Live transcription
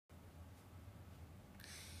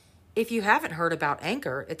If you haven't heard about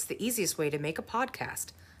Anchor, it's the easiest way to make a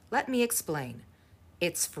podcast. Let me explain.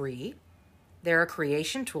 It's free. There are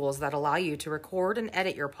creation tools that allow you to record and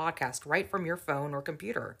edit your podcast right from your phone or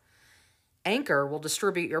computer. Anchor will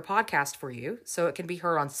distribute your podcast for you so it can be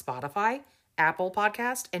heard on Spotify, Apple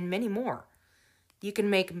Podcast, and many more. You can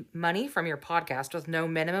make money from your podcast with no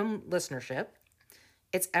minimum listenership.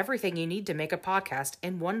 It's everything you need to make a podcast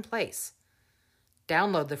in one place.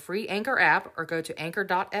 Download the free Anchor app or go to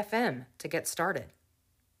anchor.fm to get started.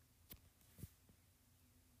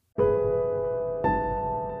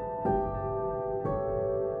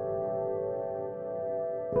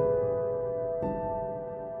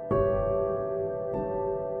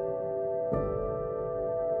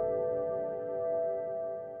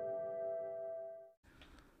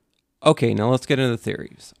 Okay, now let's get into the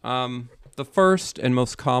theories. The first and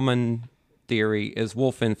most common theory is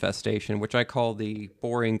wolf infestation, which I call the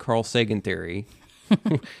boring Carl Sagan theory,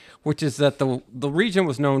 which is that the region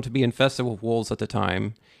was known to be infested with wolves at the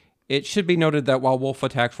time. It should be noted that while wolf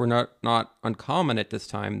attacks were not uncommon at this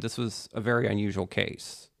time, this was a very unusual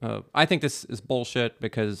case. I think this is bullshit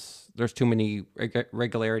because there's too many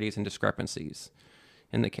irregularities and discrepancies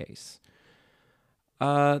in the case.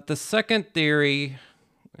 The second theory,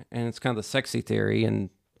 and it's kind of the sexy theory, and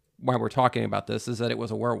why we're talking about this, is that it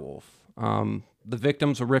was a werewolf. The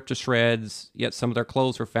victims were ripped to shreds, yet some of their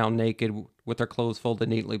clothes were found naked with their clothes folded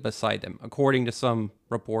neatly beside them, according to some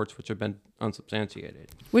reports which have been unsubstantiated.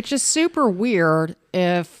 Which is super weird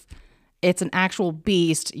if it's an actual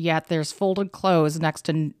beast, yet there's folded clothes next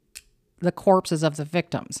to the corpses of the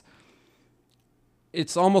victims.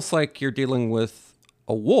 It's almost like you're dealing with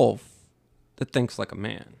a wolf that thinks like a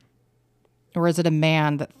man. Or is it a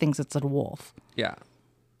man that thinks it's a wolf? Yeah.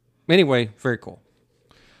 Anyway, very cool.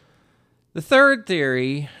 The third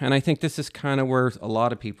theory, and I think this is kind of where a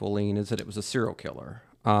lot of people lean, is that it was a serial killer.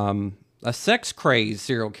 A sex-crazed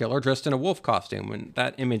serial killer dressed in a wolf costume, and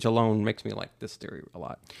that image alone makes me like this theory a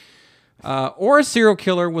lot. Or a serial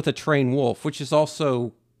killer with a trained wolf, which is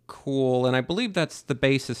also cool, and I believe that's the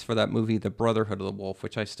basis for that movie, The Brotherhood of the Wolf,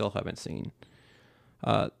 which I still haven't seen.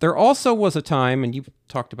 There also was a time, and you've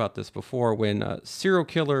talked about this before, when serial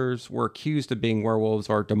killers were accused of being werewolves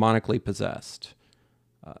or demonically possessed.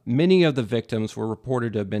 Many of the victims were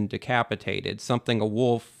reported to have been decapitated, something a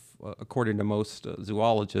wolf, according to most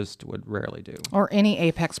zoologists, would rarely do. Or any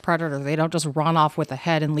apex predator. They don't just run off with the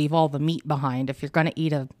head and leave all the meat behind. If you're going to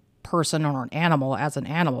eat a person or an animal as an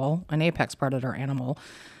animal, an apex predator animal,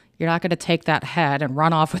 you're not going to take that head and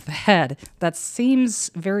run off with the head. That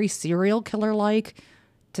seems very serial killer-like,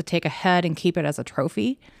 to take a head and keep it as a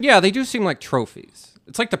trophy. Yeah, they do seem like trophies.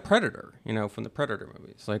 It's like the Predator, from the Predator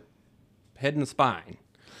movies, like head and spine.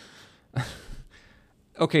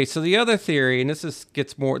 Okay, so the other theory, and this is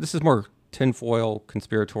more tinfoil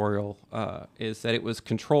conspiratorial, is that it was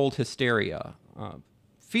controlled hysteria.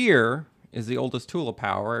 Fear is the oldest tool of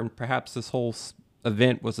power, and perhaps this whole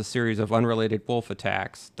event was a series of unrelated wolf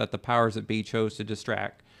attacks that the powers that be chose to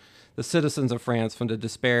distract the citizens of France from the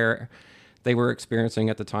despair they were experiencing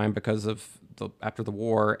at the time because of after the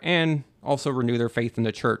war, and also renew their faith in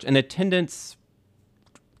the church. And attendance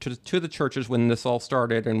to the churches when this all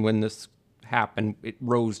started and when this happened, it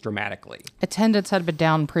rose dramatically. Attendance had been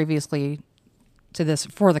down previously to this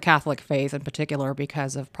for the Catholic faith in particular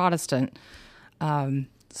because of Protestant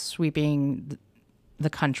sweeping the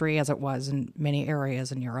country as it was in many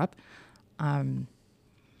areas in Europe.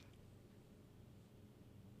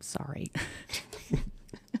 Sorry.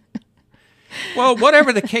 Well,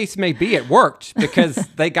 whatever the case may be, it worked because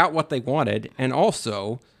they got what they wanted. And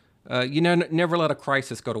also, never let a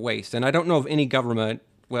crisis go to waste. And I don't know of any government,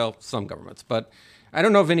 well, some governments, but I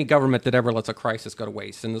don't know of any government that ever lets a crisis go to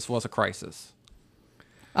waste. And this was a crisis.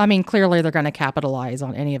 I mean, clearly they're going to capitalize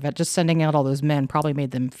on any of it. Just sending out all those men probably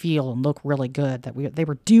made them feel and look really good that they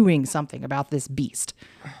were doing something about this beast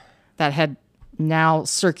that had now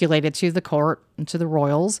circulated to the court and to the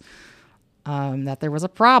royals, that there was a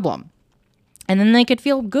problem. And then they could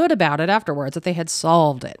feel good about it afterwards, that they had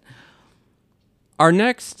solved it. Our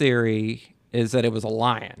next theory is that it was a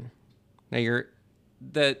lion. Now,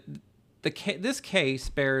 this case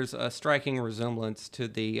bears a striking resemblance to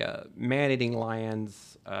the man-eating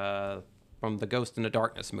lions from the Ghost in the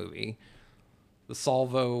Darkness movie. The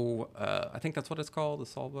Salvo, I think that's what it's called, the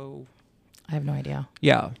Salvo. I have no idea.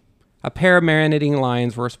 Yeah. A pair of man-eating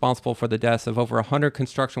lions were responsible for the deaths of over 100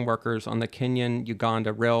 construction workers on the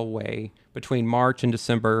Kenyan-Uganda Railway between March and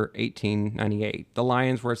December 1898. The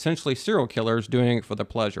lions were essentially serial killers doing it for their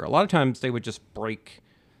pleasure. A lot of times they would just break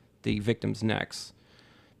the victims' necks.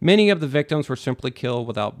 Many of the victims were simply killed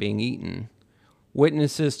without being eaten.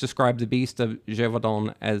 Witnesses describe the beast of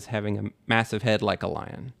Gévaudan as having a massive head like a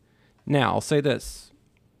lion. Now, I'll say this.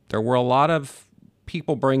 There were a lot of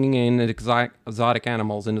people bringing in exotic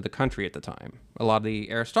animals into the country at the time. A lot of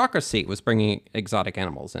the aristocracy was bringing exotic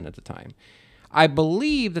animals in at the time. I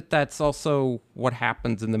believe that that's also what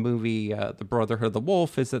happens in the movie The Brotherhood of the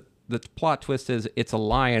Wolf, is that the plot twist is it's a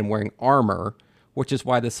lion wearing armor, which is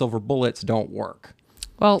why the silver bullets don't work.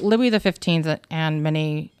 Well, Louis XV and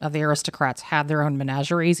many of the aristocrats had their own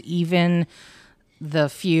menageries, even the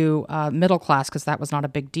few middle class, because that was not a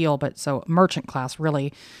big deal, but so merchant class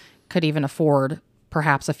really could even afford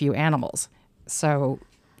perhaps a few animals. So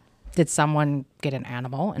did someone get an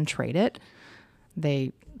animal and trade it?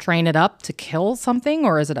 They train it up to kill something,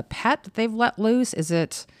 or is it a pet that they've let loose? Is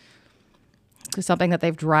it something that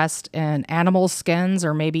they've dressed in animal skins,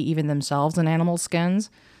 or maybe even themselves in animal skins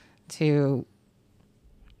to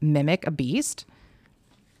mimic a beast?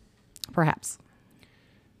 Perhaps.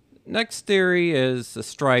 Next theory is the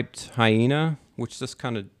striped hyena, which this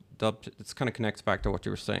kind of connects back to what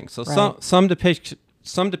you were saying. So Right. some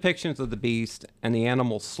depictions of the beast and the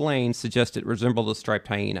animal slain suggest it resembled a striped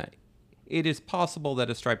hyena. It is possible that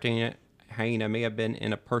a striped hyena may have been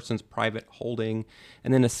in a person's private holding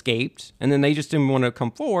and then escaped, and then they just didn't want to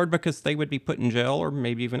come forward because they would be put in jail or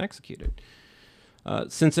maybe even executed.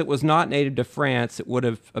 Since it was not native to France, it would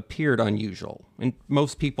have appeared unusual, and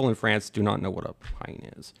most people in France do not know what a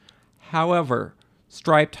hyena is. However,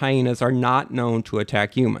 striped hyenas are not known to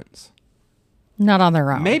attack humans. Not on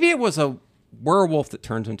their own. Maybe it was a werewolf that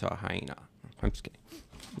turns into a hyena. I'm just kidding.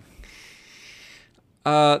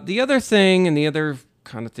 The other thing, and the other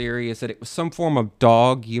kind of theory, is that it was some form of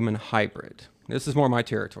dog-human hybrid. This is more my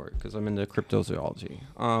territory because I'm into cryptozoology.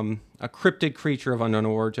 A cryptid creature of unknown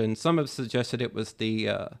origin. Some have suggested it was the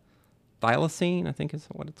thylacine, I think is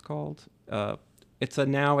what it's called. It's a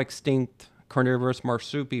now extinct carnivorous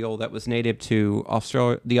marsupial that was native to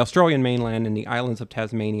the Australian mainland and the islands of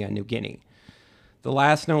Tasmania and New Guinea. The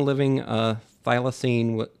last known living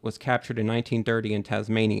thylacine was captured in 1930 in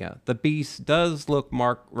Tasmania. The beast does look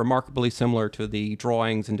remarkably similar to the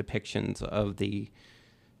drawings and depictions of the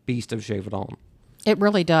beast of Gévaudan. It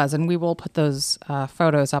really does, and we will put those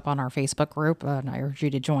photos up on our Facebook group, and I urge you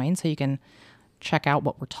to join so you can check out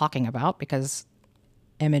what we're talking about, because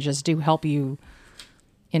images do help you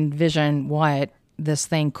envision what this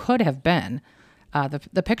thing could have been.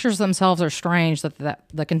 The pictures themselves are strange, that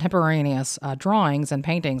the contemporaneous drawings and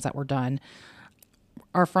paintings that were done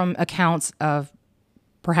are from accounts of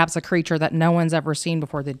perhaps a creature that no one's ever seen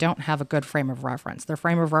before. They don't have a good frame of reference. Their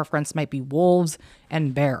frame of reference might be wolves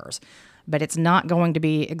and bears, but it's not going to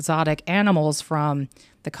be exotic animals from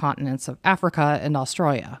the continents of Africa and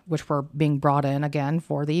Australia, which were being brought in, again,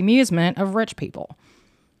 for the amusement of rich people.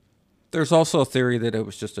 There's also a theory that it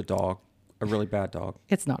was just a dog, a really bad dog.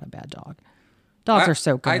 It's not a bad dog. Dogs are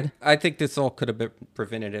so good. I think this all could have been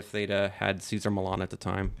prevented if they'd had Caesar Milan at the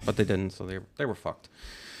time, but they didn't, so they were fucked.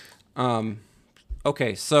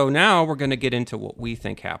 Okay, so now we're going to get into what we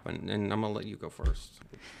think happened, and I'm going to let you go first.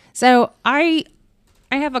 So I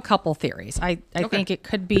have a couple theories. I think it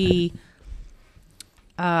could be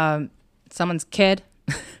someone's kid.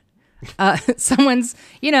 Someone's,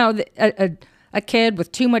 a kid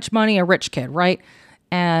with too much money, a rich kid, right?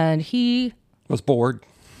 And he Was bored.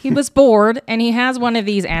 He was bored, and he has one of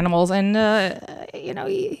these animals, and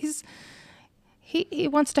he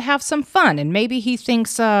wants to have some fun, and maybe he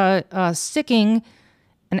thinks sticking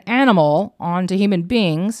an animal onto human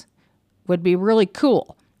beings would be really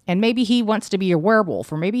cool, and maybe he wants to be a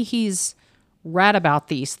werewolf, or maybe he's read about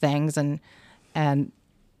these things, and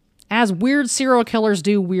as weird serial killers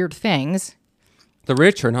do weird things, The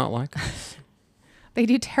rich are not like us. they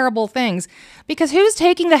do terrible things. Because who's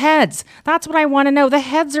taking the heads? That's what I want to know. The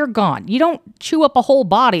heads are gone. You don't chew up a whole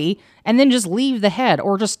body and then just leave the head,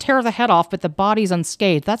 or just tear the head off, but the body's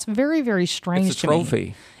unscathed. That's very, very strange It's a to me.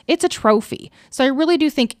 trophy. It's a trophy. So I really do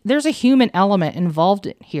think there's a human element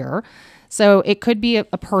involved here. So it could be a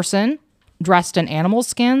person dressed in animal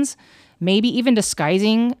skins, maybe even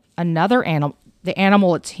disguising another animal, the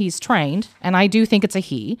animal he's trained. And I do think it's a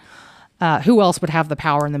he. Who else would have the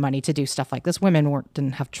power and the money to do stuff like this? Women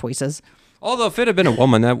didn't have choices. Although if it had been a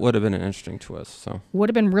woman, that would have been an interesting twist. So Would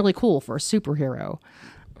have been really cool for a superhero.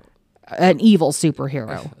 An evil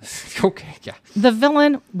superhero. okay, yeah. The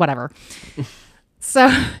villain, whatever.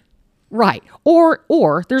 So, right.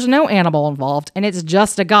 Or there's no animal involved, and it's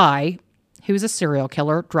just a guy who's a serial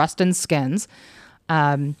killer dressed in skins,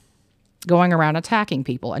 going around attacking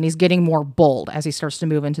people. And he's getting more bold as he starts to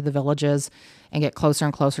move into the villages and get closer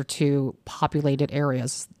and closer to populated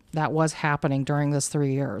areas. That was happening during this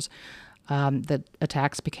 3 years. The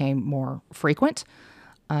attacks became more frequent.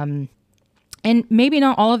 And maybe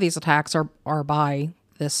not all of these attacks are by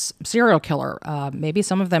this serial killer. Maybe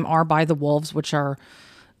some of them are by the wolves, which are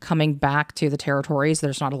coming back to the territories.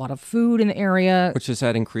 There's not a lot of food in the area. Which is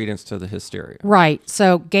adding credence to the hysteria. Right.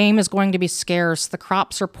 So game is going to be scarce. The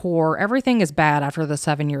crops are poor. Everything is bad after the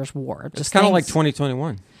 7 Years' War. It's kind of like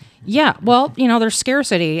 2021. Yeah. Well, there's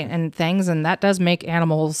scarcity and things, and that does make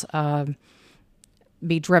animals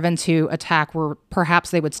be driven to attack where perhaps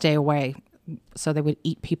they would stay away, so they would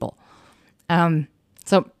eat people.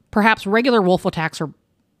 So perhaps regular wolf attacks are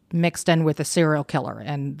mixed in with a serial killer,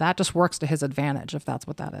 and that just works to his advantage if that's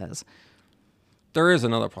what that is. There is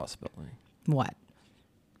another possibility. What?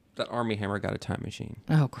 That Army Hammer got a time machine.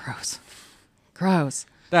 Oh, gross. Gross.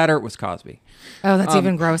 That or it was Cosby. Oh, that's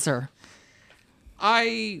even grosser.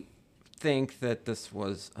 I think that this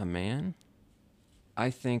was a man. I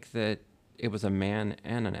think that it was a man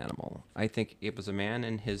and an animal. I think it was a man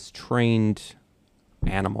and his trained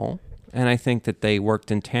animal. And I think that they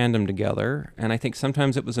worked in tandem together. And I think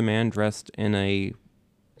sometimes it was a man dressed in a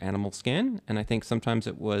animal skin. And I think sometimes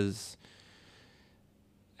it was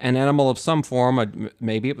an animal of some form.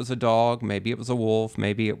 Maybe it was a dog. Maybe it was a wolf.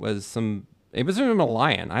 Maybe it was even a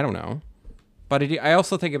lion. I don't know. But I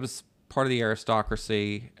also think it was part of the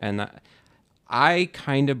aristocracy. And I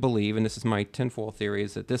kind of believe, and this is my tinfoil theory,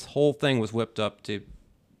 is that this whole thing was whipped up to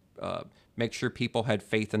make sure people had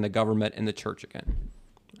faith in the government and the church again.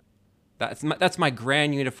 That's my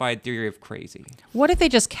grand unified theory of crazy. What if they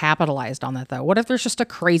just capitalized on that, though? What if there's just a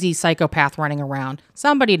crazy psychopath running around?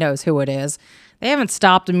 Somebody knows who it is. They haven't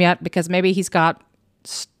stopped him yet because maybe he's got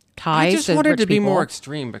ties. I just to wanted rich to be people. more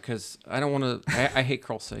extreme because I don't want to. I hate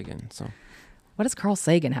Carl Sagan. So What does Carl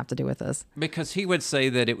Sagan have to do with this? because he would say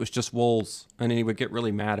that it was just wolves, and then he would get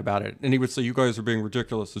really mad about it, and he would say, "You guys are being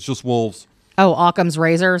ridiculous. It's just wolves." Oh, Occam's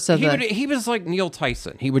razor. So He was like Neil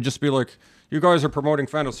Tyson. He would just be like, "You guys are promoting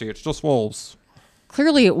fantasy. It's just wolves."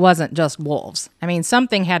 clearly it wasn't just wolves. I mean,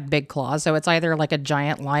 something had big claws, so it's either like a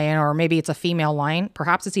giant lion or maybe it's a female lion.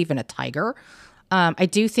 Perhaps it's even a tiger. I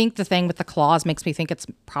do think the thing with the claws makes me think it's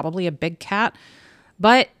probably a big cat,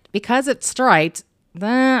 but because it's striped,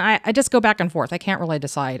 then I just go back and forth. I can't really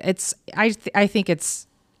decide. I think it's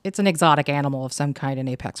an exotic animal of some kind, an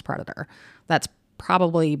apex predator that's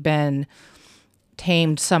probably been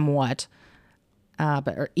tamed somewhat,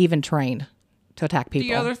 or even trained to attack people.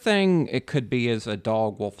 The other thing it could be is a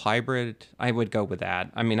dog-wolf hybrid. I would go with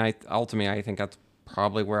that. I mean, I think that's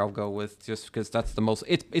probably where I'll go with, just because that's the most.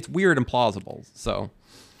 It's weird and plausible. So,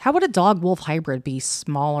 how would a dog-wolf hybrid be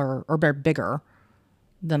smaller or bigger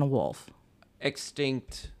than a wolf?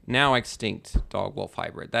 Now extinct dog-wolf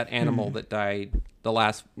hybrid. That animal that died, the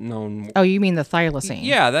last known. Oh, you mean the thylacine?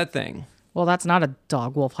 Yeah, that thing. Well, that's not a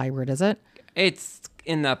dog-wolf hybrid, is it? It's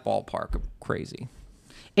in that ballpark of crazy.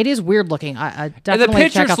 It is weird looking. I And the definitely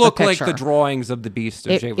check pictures out look the like picture. the drawings of the beast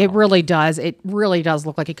of Gévaudan. It really does. It really does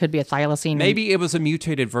look like it could be a thylacine. Maybe it was a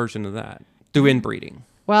mutated version of that through inbreeding.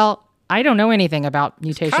 Well, I don't know anything about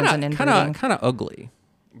mutations and inbreeding. Kind of ugly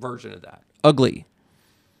version of that. Ugly.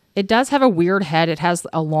 It does have a weird head. It has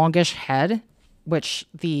a longish head, which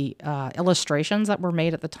the illustrations that were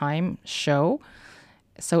made at the time show.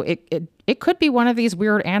 So it could be one of these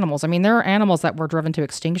weird animals. I mean, there are animals that were driven to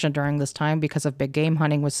extinction during this time because of big game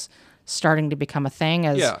hunting was starting to become a thing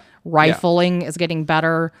as rifling is getting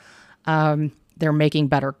better. They're making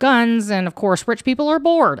better guns. And of course, rich people are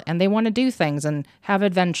bored and they want to do things and have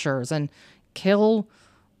adventures and kill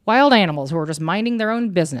wild animals who are just minding their own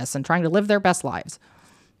business and trying to live their best lives.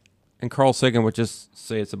 And Carl Sagan would just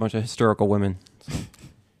say it's a bunch of hysterical women.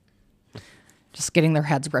 Just getting their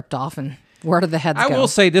heads ripped off, and where did the heads go? I will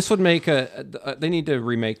say this would make they need to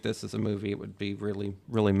remake this as a movie. It would be really,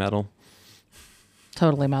 really metal.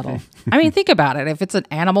 Totally metal. I mean, think about it. If it's an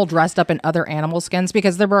animal dressed up in other animal skins,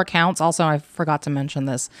 because there were accounts, also, I forgot to mention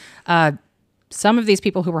this, some of these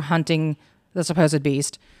people who were hunting the supposed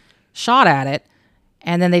beast shot at it,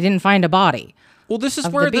 and then they didn't find a body. Well, this is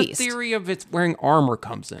where the theory of it's wearing armor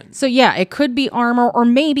comes in. So yeah, it could be armor, or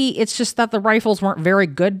maybe it's just that the rifles weren't very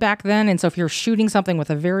good back then, and so if you're shooting something with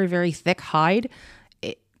a very, very thick hide,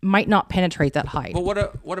 it might not penetrate that hide. But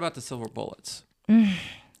what about the silver bullets?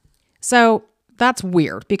 So that's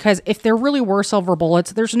weird, because if there really were silver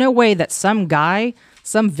bullets, there's no way that some guy,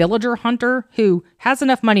 some villager hunter who has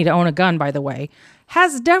enough money to own a gun, by the way,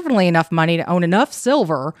 has definitely enough money to own enough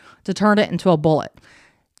silver to turn it into a bullet.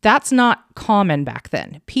 That's not common back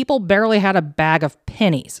then. People barely had a bag of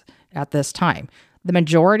pennies at this time. The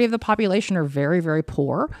majority of the population are very, very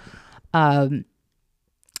poor. I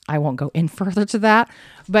won't go in further to that,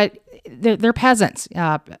 but they're peasants.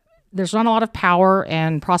 there's not a lot of power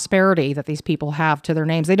and prosperity that these people have to their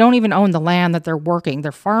names. They don't even own the land that they're working.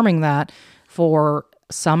 They're farming that for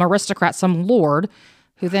some aristocrat, some lord,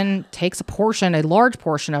 who then takes a large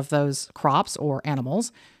portion of those crops or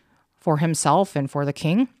animals for himself and for the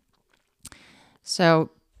king. So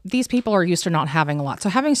these people are used to not having a lot. So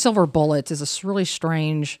having silver bullets is a really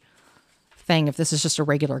strange thing if this is just a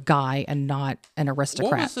regular guy and not an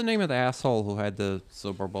aristocrat. What was the name of the asshole who had the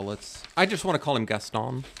silver bullets? I just want to call him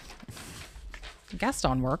Gaston.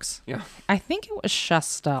 Gaston works. Yeah. I think it was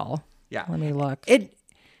Chastel. Yeah. Let me look.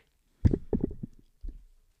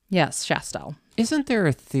 Yes, Chastel. Isn't there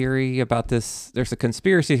a theory about this? There's a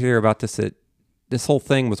conspiracy theory about this, that this whole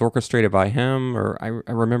thing was orchestrated by him, or I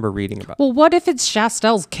remember reading about. Well, what if it's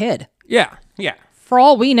Chastel's kid? Yeah. For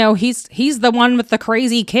all we know, he's the one with the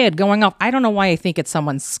crazy kid going off. I don't know why I think it's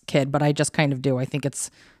someone's kid, but I just kind of do. I think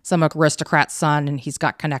it's some aristocrat's son, and he's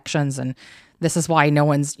got connections, and this is why no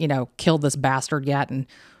one's, killed this bastard yet. And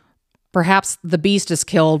perhaps the beast is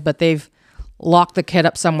killed, but they've locked the kid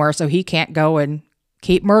up somewhere so he can't go and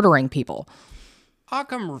keep murdering people.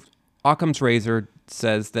 Occam's razor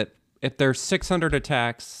says that if there's 600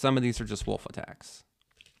 attacks, some of these are just wolf attacks.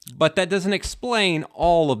 But that doesn't explain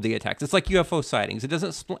all of the attacks. It's like UFO sightings. It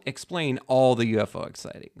doesn't explain all the UFO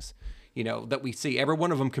sightings, that we see. Every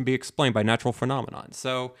one of them can be explained by natural phenomenon.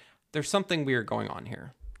 So there's something weird going on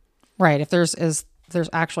here. Right. If there's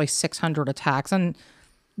actually 600 attacks, and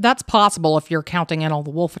that's possible if you're counting in all the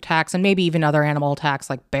wolf attacks and maybe even other animal attacks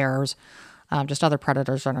like bears, just other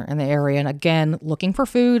predators that are in the area. And again, looking for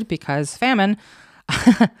food because famine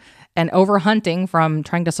and overhunting from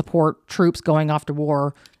trying to support troops going off to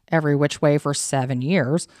war every which way for 7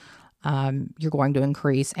 years. You're going to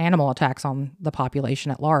increase animal attacks on the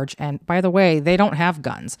population at large. And by the way, they don't have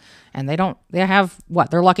guns, and they have what?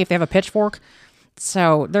 They're lucky if they have a pitchfork.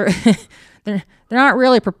 So they're not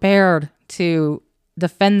really prepared to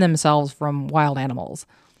defend themselves from wild animals.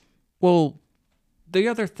 Well, the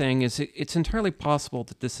other thing is it's entirely possible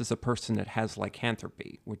that this is a person that has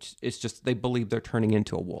lycanthropy, which is just they believe they're turning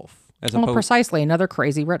into a wolf. Precisely, another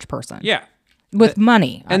crazy rich person. Yeah. With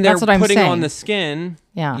money. And that's they're what I'm putting saying. on the skin,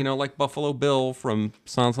 yeah. Like Buffalo Bill from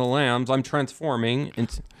Silence of the Lambs. I'm transforming.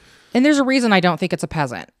 And there's a reason I don't think it's a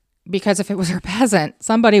peasant. Because if it was a peasant,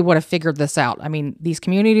 somebody would have figured this out. I mean, these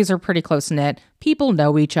communities are pretty close-knit. People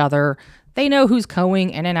know each other. They know who's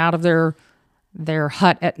going in and out of their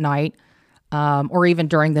hut at night, or even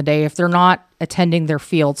during the day. If they're not attending their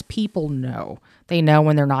fields, people know. They know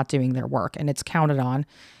when they're not doing their work, and it's counted on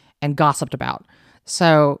and gossiped about.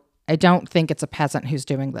 So I don't think it's a peasant who's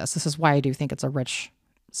doing this. This is why I do think it's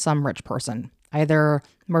some rich person, either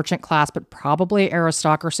merchant class, but probably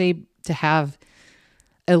aristocracy, to have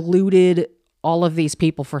eluded all of these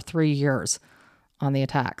people for 3 years on the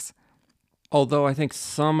attacks. Although I think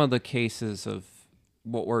some of the cases of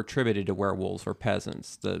what were attributed to werewolves were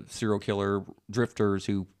peasants, the serial killer drifters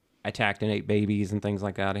who attacked and ate babies and things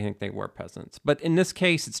like that. I think they were peasants. But in this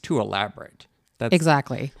case, it's too elaborate.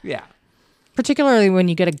 Exactly. Yeah. Particularly when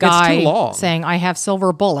you get a guy saying, I have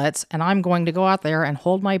silver bullets and I'm going to go out there and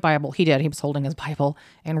hold my Bible. He did. He was holding his Bible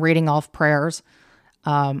and reading off prayers.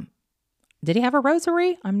 Did he have a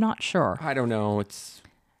rosary? I'm not sure. I don't know.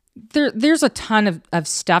 There's a ton of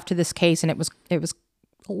stuff to this case, and it was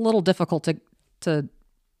a little difficult to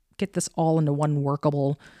get this all into one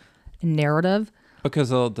workable narrative.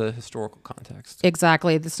 Because of the historical context.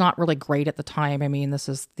 Exactly. It's not really great at the time. I mean, this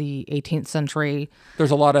is the 18th century.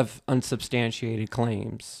 There's a lot of unsubstantiated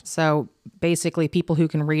claims. So basically, people who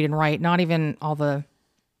can read and write, not even all the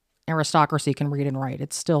aristocracy can read and write.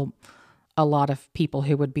 It's still a lot of people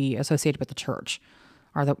who would be associated with the church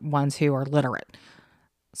are the ones who are literate.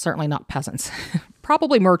 Certainly not peasants.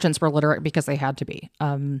 Probably merchants were literate because they had to be.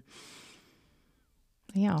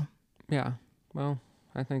 Yeah. Yeah. Well,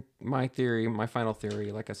 I think my final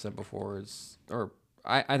theory, like I said before,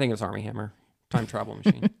 I think it's Armie Hammer, time travel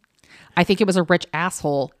machine. I think it was a rich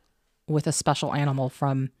asshole with a special animal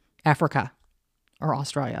from Africa or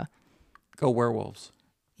Australia. Go werewolves.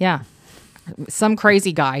 Yeah. Some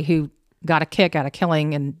crazy guy who got a kick out of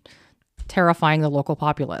killing and terrifying the local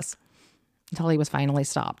populace until he was finally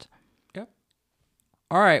stopped. Yep.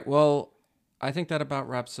 All right. Well, I think that about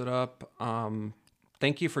wraps it up.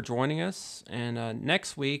 Thank you for joining us. And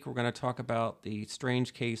next week, we're going to talk about the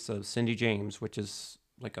strange case of Cindy James, which is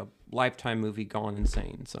like a Lifetime movie gone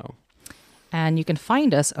insane. And you can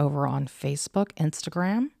find us over on Facebook,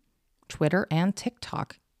 Instagram, Twitter, and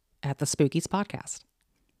TikTok at The Spookies Podcast.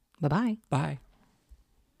 Bye-bye. Bye.